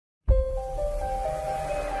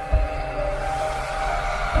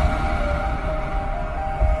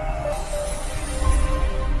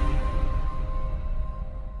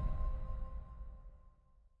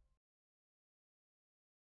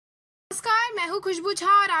मैं हूं खुशबू झा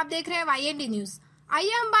और आप देख रहे हैं YND न्यूज। आइए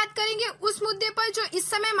हम बात करेंगे उस मुद्दे पर जो इस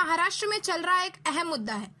समय महाराष्ट्र में चल रहा एक अहम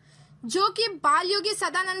मुद्दा है, जो कि बाल योगी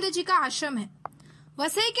सदानंद जी का आश्रम है।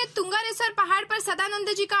 वसई के तुंगारेश्वर पहाड़ पर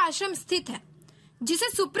सदानंद जी का आश्रम स्थित है, जिसे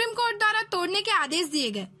सुप्रीम कोर्ट द्वारा तोड़ने के आदेश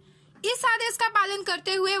दिए गए। इस आदेश का पालन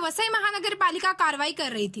करते हुए वसई महानगर पालिका कार्रवाई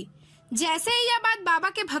कर रही थी। जैसे ही यह बात बाबा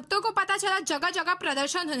के भक्तों को पता चला, जगह जगह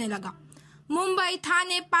प्रदर्शन होने लगा। मुंबई,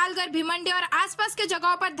 थाने, पालघर, भिमंडी और आसपास के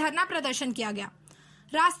जगहों पर धरना प्रदर्शन किया गया।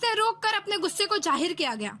 रास्ते रोककर अपने गुस्से को जाहिर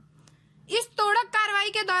किया गया। इस तोड़क कार्रवाई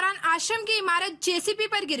के दौरान आश्रम की इमारत जेसीबी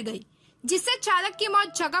पर गिर गई, जिससे चालक की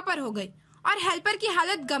मौत जगह पर हो गई और हेल्पर की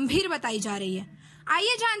हालत गंभीर बताई जा रही है।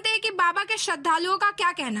 आइए जानते हैं कि बाबा के श्रद्धालुओं का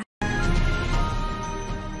क्या कहना है।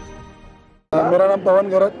 मेरा नाम पवन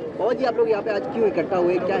गरत। और जी, आप लोग यहाँ पे आज क्यों इकट्ठा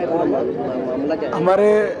हुए, क्या है मामला, क्या है? हमारे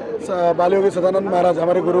बाल योगी सदानंद महाराज,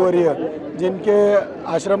 हमारे गुरुवर्य, जिनके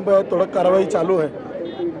आश्रम पर तोड़क कार्रवाई चालू है,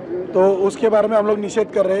 तो उसके बारे में हम लोग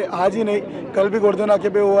निषेध कर रहे हैं। आज ही नहीं, कल भी गोर्धन नाके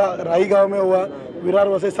पे हुआ, राई गांव में हुआ, विरार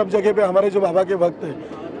वसई, सब जगह पे हमारे जो बाबा के भक्त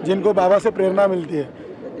हैं, जिनको बाबा से प्रेरणा मिलती है,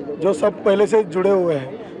 जो सब पहले से जुड़े हुए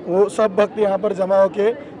हैं, वो सब भक्त यहाँ पर जमा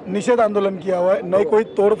होके निषेध आंदोलन किया हुआ है। नहीं कोई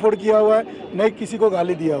तोड़फोड़ किया हुआ है, नहीं किसी को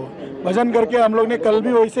गाली दिया हुआ है। भजन करके हम लोग ने कल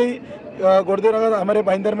भी वैसे ही गोरदेनगर हमारे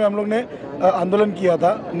भाईंदर में हम लोग ने आंदोलन किया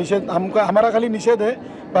था। निषेध हमारा खाली निषेध है,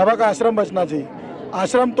 बाबा का आश्रम बचना चाहिए।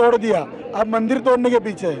 आश्रम तोड़ दिया, अब मंदिर तोड़ने के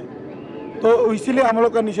पीछे है, तो इसीलिए हम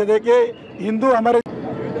लोग का निषेध है कि हिंदू हमारे।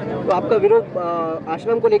 तो आपका विरोध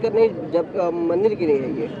आश्रम को लेकर नहीं, जब मंदिर के लिए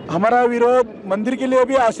है ये? हमारा विरोध मंदिर के लिए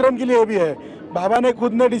भी, आश्रम के लिए भी है। बाबा ने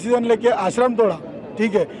खुद ने डिसीजन लेके आश्रम तोड़ा,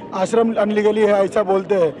 ठीक है, आश्रम अनलीगली है ऐसा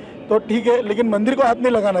बोलते हैं तो ठीक है, लेकिन मंदिर को हाथ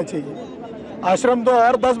नहीं लगाना चाहिए। आश्रम तो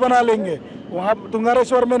और 10 बना लेंगे, वहाँ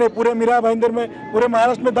तुंगारेश्वर में नहीं, पूरे मीरा भाईंदर में, पूरे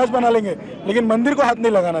महाराष्ट्र में 10 बना लेंगे, लेकिन मंदिर को हात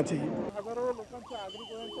नाही लगाना चाहिए। हजारो लोकांच्या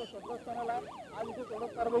नागरिकांच्या श्रद्धास्थानाला आज इथे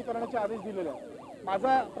तोडक कारवाई करण्याचे आदेश दिलेले आहेत।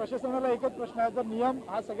 माझा प्रशासनाला एकच प्रश्न आहे, जर नियम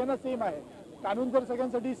हा सगळ्यांना सेम आहे, कानून जर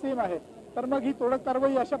सगळ्यांसाठी सेम आहे, तर मग ही तोडक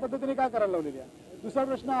कारवाई अशा पद्धतीने का करायला लावलेली आहे? दुसरा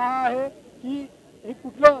प्रश्न हा आहे की हे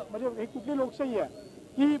कुठली लोकशाही आहे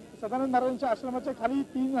की सदानंद महाराजांच्या आश्रमाच्या खाली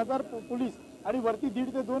 3000 पोलीस आणि वरती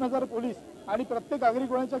 1,500 ते 2,000 पोलीस आणि प्रत्येक आगरी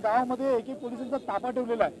गोळ्यांच्या गावामध्ये एक पोलिसांचा ताफा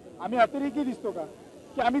ठेवलेला आहे। आम्ही अतिरेकी दिसतो का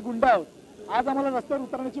की आम्ही गुंड आहोत? आज आम्हाला रस्त्यावर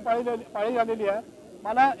उतरण्याची पाळी आलेली आहे।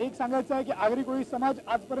 मला एक सांगायचं आहे की आगरी कोळी समाज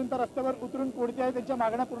आजपर्यंत रस्त्यावर उतरून कोणत्या आहे त्यांच्या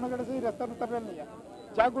मागण्या पूर्ण करण्यासाठी रस्त्यावर उतरलेला नाही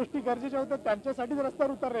आहे। ज्या गोष्टी गरजेच्या होत्या त्यांच्यासाठीच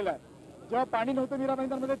रस्त्यावर उतरलेला आहे। जेव्हा पाणी नव्हतं मीरा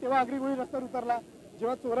भाईंदरमध्ये तेव्हा आगरी कोळी रस्त्यावर उतरला,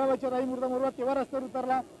 जेव्हा चोरावाच्या राई मुर्दा मोरवा तेव्हा रस्त्यावर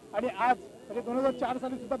उतरला, आणि आज म्हणजे 2004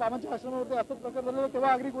 साली सुद्धा बाबांच्या आश्रमावरती असंच प्रकार झालेला,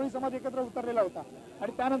 तेव्हा आगरी कोळी समाज एकत्र उतरलेला होता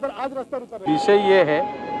आणि त्यानंतर आज रस्त्यावर उतरला। विषय ये है,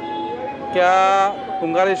 क्या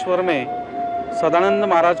तुंगारेश्वर में सदानंद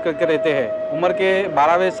महाराज करके रहते हैं। उम्र के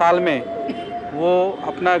 12वें साल में वो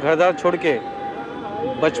अपना घरदार छोड़ के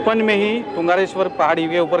बचपन में ही तुंगारेश्वर पहाड़ी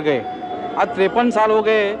के ऊपर गए। आज 53 साल हो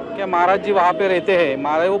गए कि महाराज जी वहाँ पे रहते हैं।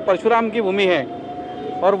 महाराज वो परशुराम की भूमि है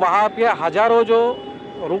और वहाँ पे हजारों जो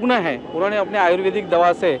रुग्ण हैं, उन्होंने अपने आयुर्वेदिक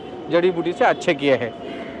दवा से, जड़ी बूटी से अच्छे किए हैं।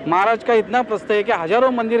 महाराज का इतना प्रस्ताव है कि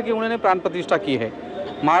हजारों मंदिर की उन्होंने प्राण प्रतिष्ठा की है।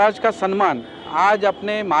 महाराज का सम्मान आज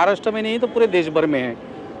अपने महाराष्ट्र में नहीं तो पूरे देश भर में है।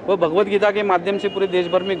 वो भगवत गीता के माध्यम से पूरे देश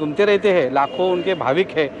भर में घूमते रहते हैं, लाखों उनके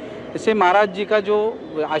भाविक है। इससे महाराज जी का जो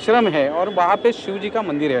आश्रम है और वहाँ पे शिव जी का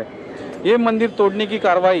मंदिर है, ये मंदिर तोड़ने की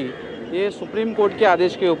कार्रवाई ये सुप्रीम कोर्ट के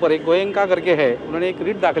आदेश के ऊपर, एक गोयंका करके है, उन्होंने एक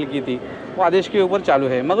रिट दाखिल की थी, वो आदेश के ऊपर चालू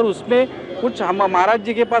है। मगर उसमें कुछ हम महाराज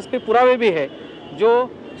जी के पास पे पुरावे भी है। जो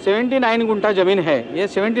 79 गुंठा ज़मीन है, ये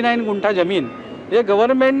 79 गुंठा ज़मीन ये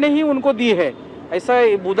गवर्नमेंट ने ही उनको दी है, ऐसा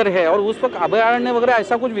उधर है। और उस वक्त अभयारण्य वगैरह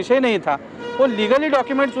ऐसा कुछ विषय नहीं था। वो लीगली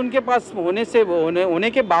डॉक्यूमेंट्स उनके पास होने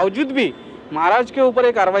के बावजूद भी महाराज के ऊपर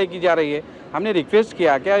एक कार्रवाई की जा रही है। हमने रिक्वेस्ट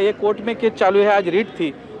किया, क्या ये कोर्ट में केस चालू है, आज रिट थी,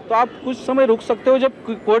 तो आप कुछ समय रुक सकते हो। जब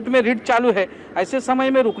कोर्ट में रिट चालू है, ऐसे समय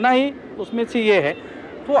में रुकना ही उसमें से ये है।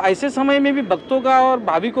 तो ऐसे समय में भी भक्तों का और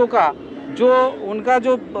भाविकों का जो उनका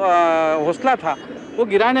जो हौसला था वो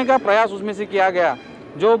गिराने का प्रयास उसमें से किया गया।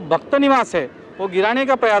 जो भक्त निवास है वो गिराने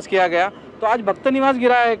का प्रयास किया गया। तो आज भक्त निवास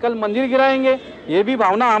गिरा है, कल मंदिर गिराएंगे, ये भी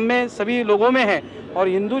भावना हम में सभी लोगों में है और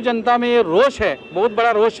हिंदू जनता में ये रोष है, बहुत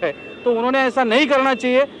बड़ा रोष है। तो उन्होंने ऐसा नहीं करना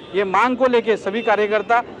चाहिए। ये मांग को लेके सभी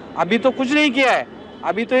कार्यकर्ता, अभी तो कुछ नहीं किया है,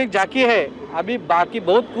 अभी तो एक झांकी है, अभी बाकी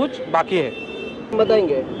बहुत कुछ बाकी है।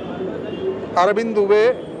 बताएंगे अरविंद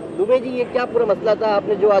दुबे जी, ये क्या पूरा मसला था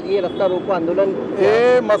आपने जो आज ये रास्ता रोको आंदोलन?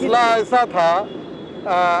 ये मसला ऐसा था,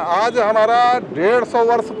 आज हमारा 150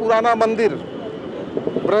 वर्ष पुराना मंदिर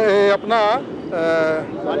अपना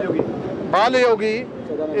बाल योगी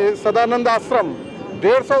सदानंद आश्रम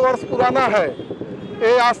 150 वर्ष पुराना है।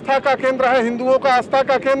 ये आस्था का केंद्र है, हिंदुओं का आस्था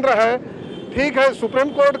का केंद्र है। ठीक है, सुप्रीम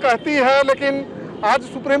कोर्ट कहती है, लेकिन आज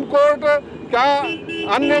सुप्रीम कोर्ट क्या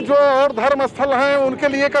अन्य जो और धर्म स्थल हैं उनके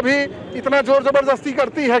लिए कभी इतना जोर जबरदस्ती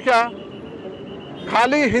करती है क्या?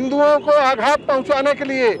 खाली हिंदुओं को आघात पहुंचाने के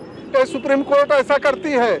लिए ये सुप्रीम कोर्ट ऐसा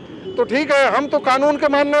करती है तो ठीक है, हम तो कानून के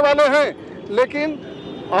मानने वाले हैं, लेकिन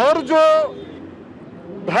और जो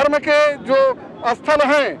धर्म के जो स्थल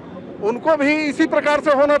हैं उनको भी इसी प्रकार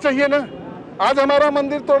से होना चाहिए ना। आज हमारा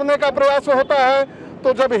मंदिर तोड़ने का प्रयास होता है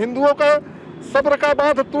तो जब हिंदुओं का सब्र का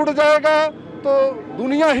बांध टूट जाएगा तो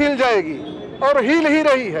दुनिया हिल जाएगी और हिल ही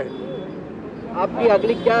रही है। आपकी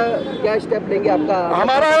अगली क्या स्टेप लेंगे? आपका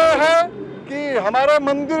हमारा ये है कि हमारे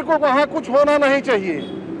मंदिर को वहाँ कुछ होना नहीं चाहिए,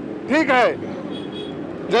 ठीक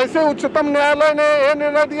है। जैसे उच्चतम न्यायालय ने यह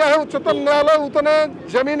निर्णय दिया है, उच्चतम न्यायालय उतने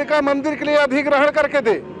जमीन का मंदिर के लिए अधिग्रहण करके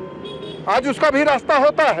दे, आज उसका भी रास्ता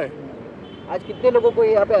होता है। आज कितने लोगों को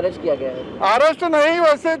यहाँ पे अरेस्ट किया गया है? अरेस्ट नहीं,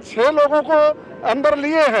 वैसे 6 लोगों को अंदर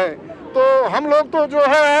लिए हैं। तो हम लोग तो जो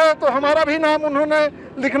है तो हमारा भी नाम उन्होंने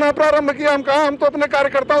लिखना प्रारंभ किया। हम कहा हम तो अपने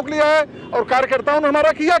कार्यकर्ताओं के लिए आए और कार्यकर्ताओं ने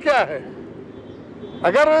हमारा किया क्या है।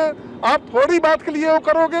 अगर आप थोड़ी बात के लिए वो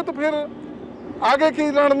करोगे तो फिर आगे की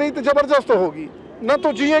रणनीति जबरदस्त होगी, न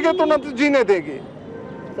तो जिएंगे तो न तो जीने देंगे।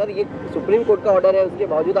 सर ये सुप्रीम कोर्ट का ऑर्डर है, उसके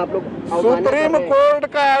बावजूद आप लोग सुप्रीम कोर्ट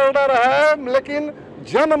का ऑर्डर है, लेकिन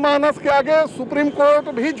जनमानस के आगे सुप्रीम कोर्ट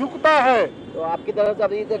भी झुकता है। तो आपकी तरफ से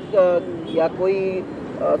अभी तक या कोई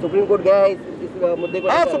सुप्रीम कोर्ट गया है इस मुद्दे को?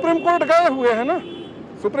 हाँ, सुप्रीम कोर्ट गए हुए हैं ना,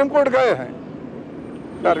 सुप्रीम कोर्ट गए हैं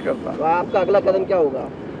कार्यकर्ता। तो आपका अगला कदम क्या होगा?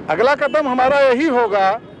 अगला कदम हमारा यही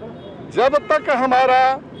होगा, जब तक हमारा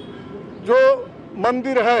जो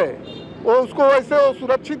मंदिर है वो उसको वैसे वो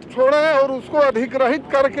सुरक्षित छोड़ें और उसको अधिग्रहित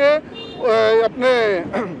करके अपने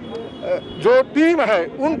जो टीम है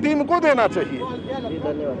उन टीम को देना चाहिए।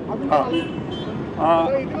 धन्यवाद।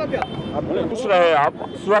 पूछ रहे हैं आप,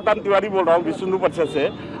 सुधाकांत तिवारी बोल रहा हूँ विष्णु परिषद से।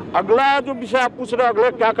 अगला जो विषय आप पूछ रहे हैं, अगला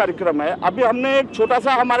क्या कार्यक्रम है? अभी हमने एक छोटा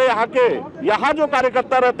सा हमारे यहाँ जो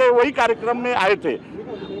कार्यकर्ता रहते हैं वही कार्यक्रम में आए थे।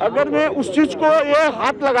 अगर वे उस चीज को ये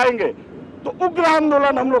हाथ लगाएंगे तो उग्र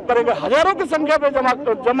आंदोलन हम लोग करेंगे, हजारों की संख्या पे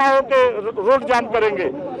जमा होकर रोड जाम करेंगे।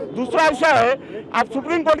 दूसरा ऐसा है, आप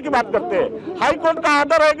सुप्रीम कोर्ट की बात करते हैं, हाई कोर्ट का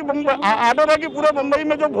आर्डर है कि पूरे मुंबई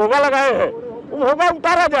में जो भोगा लगाए हैं वो भोगा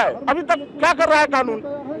उतारा जाए। अभी तक क्या कर रहा है कानून?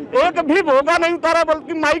 एक भी भोगा नहीं उतारा,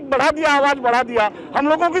 बल्कि माइक बढ़ा दिया, आवाज बढ़ा दिया, हम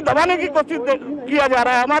लोगों की दबाने की कोशिश किया जा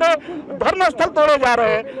रहा है। हमारे धर्म स्थल तोड़े जा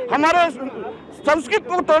रहे हैं, हमारे संस्कृत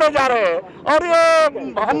को तोड़े जा रहे हैं, और ये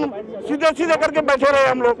हम सीधे करके बैठे रहे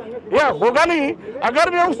हम लोग। यह होगा नहीं। अगर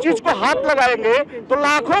वे उस चीज को हाथ लगाएंगे तो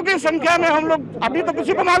लाखों की संख्या में हम लोग, अभी तो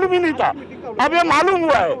किसी को मालूम ही नहीं था, अब ये मालूम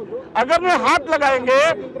हुआ है। अगर वे हाथ लगाएंगे,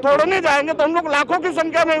 तोड़ने जाएंगे तो हम लोग लाखों की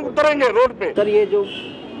संख्या में उतरेंगे रोड पे। सर ये जो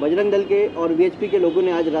बजरंग दल के और वीएचपी के लोगों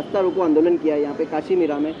ने आज रास्ता रोको आंदोलन किया है यहाँ पे काशी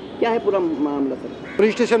मीरा में, क्या है पूरा मामला सर?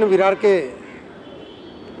 पुलिस स्टेशन विरार के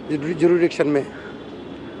जुरिडिक्शन में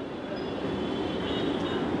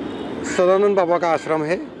सदानंद बाबा का आश्रम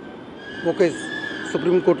है, वो केस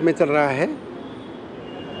सुप्रीम कोर्ट में चल रहा है।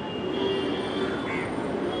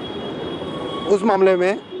 उस मामले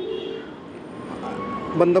में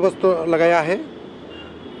बंदोबस्त तो लगाया है।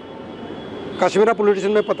 काश्मीरा पुलिस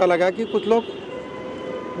स्टेशन में पता लगा कि कुछ लोग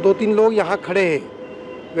 2-3 लोग यहाँ खड़े हैं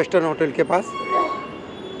वेस्टर्न होटल के पास।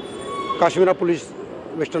 काश्मीरा पुलिस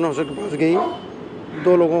वेस्टर्न होटल के पास गई,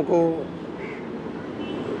 2 लोगों को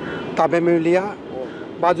ताबे में लिया।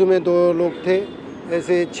 बाजू में 2 लोग थे,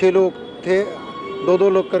 ऐसे 6 लोग थे, 2-2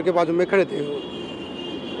 लोग करके बाजू में खड़े थे।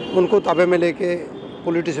 उनको ताबे में लेके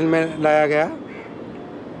पुलिस स्टेशन में लाया गया।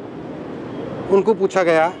 उनको पूछा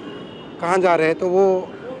गया कहाँ जा रहे हैं, तो वो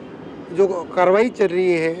जो कार्रवाई चल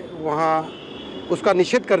रही है वहाँ उसका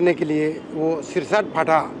निषेध करने के लिए वो सिरसा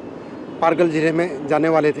फाटा पारगल जिले में जाने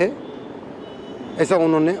वाले थे, ऐसा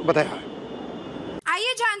उन्होंने बताया।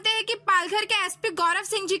 आइए जानते हैं कि पालघर के एसपी गौरव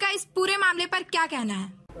सिंह जी का इस पूरे मामले पर क्या कहना है।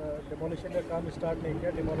 डिमोलिशन का काम स्टार्ट नहीं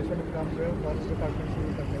किया, डिमोलिशन का काम जो है फॉरेस्ट डिपार्टमेंट शुरू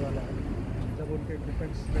करने वाला है। जब उनके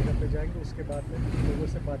डिफेंस जगह पे जाएंगे उसके बाद में लोगों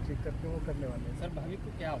से बातचीत करके वो करने वाले हैं। सर भाभी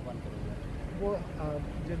को क्या आह्वान करोगे? वो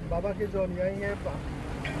जिन बाबा के जो अनुयायी हैं,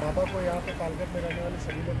 बाबा को यहाँ पे पालघर में रहने वाले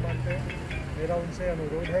सभी लोग मानते हैं। मेरा उनसे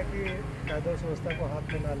अनुरोध है कि कायदा व्यवस्था को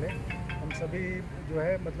हाथ में ना लें। हम सभी जो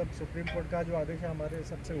है मतलब सुप्रीम कोर्ट का जो आदेश है हमारे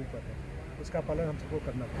सबसे ऊपर है, उसका पालन हम सबको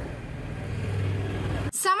करना पड़ेगा।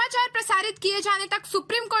 समाचार प्रसारित किए जाने तक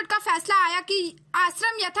सुप्रीम कोर्ट का फैसला आया कि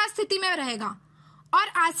आश्रम यथास्थिति में रहेगा और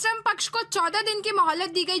आश्रम पक्ष को 14 दिन की मोहलत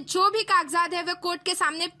दी गई। जो भी कागजात है वे कोर्ट के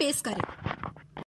सामने पेश करें।